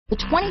The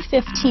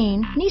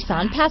 2015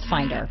 Nissan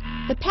Pathfinder.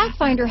 The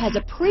Pathfinder has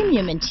a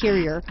premium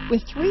interior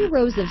with 3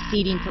 rows of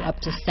seating for up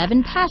to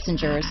 7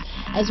 passengers,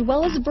 as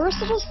well as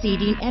versatile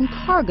seating and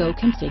cargo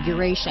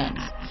configurations.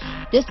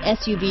 This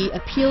SUV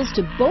appeals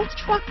to both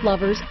truck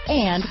lovers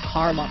and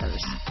car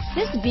lovers.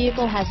 This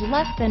vehicle has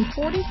less than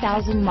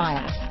 40,000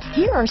 miles.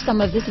 Here are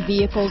some of this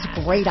vehicle's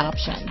great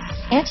options: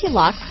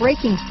 anti-lock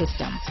braking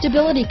system,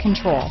 stability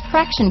control,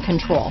 traction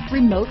control,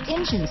 remote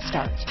engine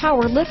start,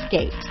 power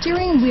liftgate,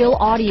 steering wheel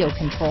audio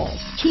controls,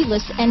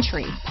 keyless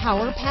entry,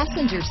 power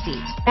passenger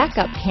seat,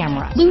 backup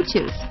camera,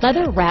 Bluetooth,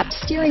 leather-wrapped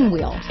steering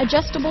wheel,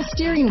 adjustable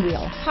steering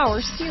wheel, power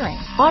steering,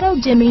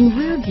 auto-dimming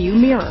rear view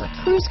mirror,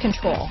 cruise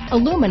control,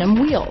 aluminum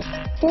wheels,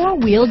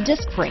 4-wheel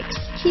disc brakes,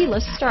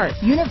 keyless start,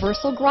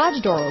 universal garage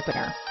door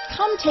opener.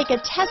 Come take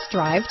a test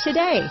drive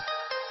today.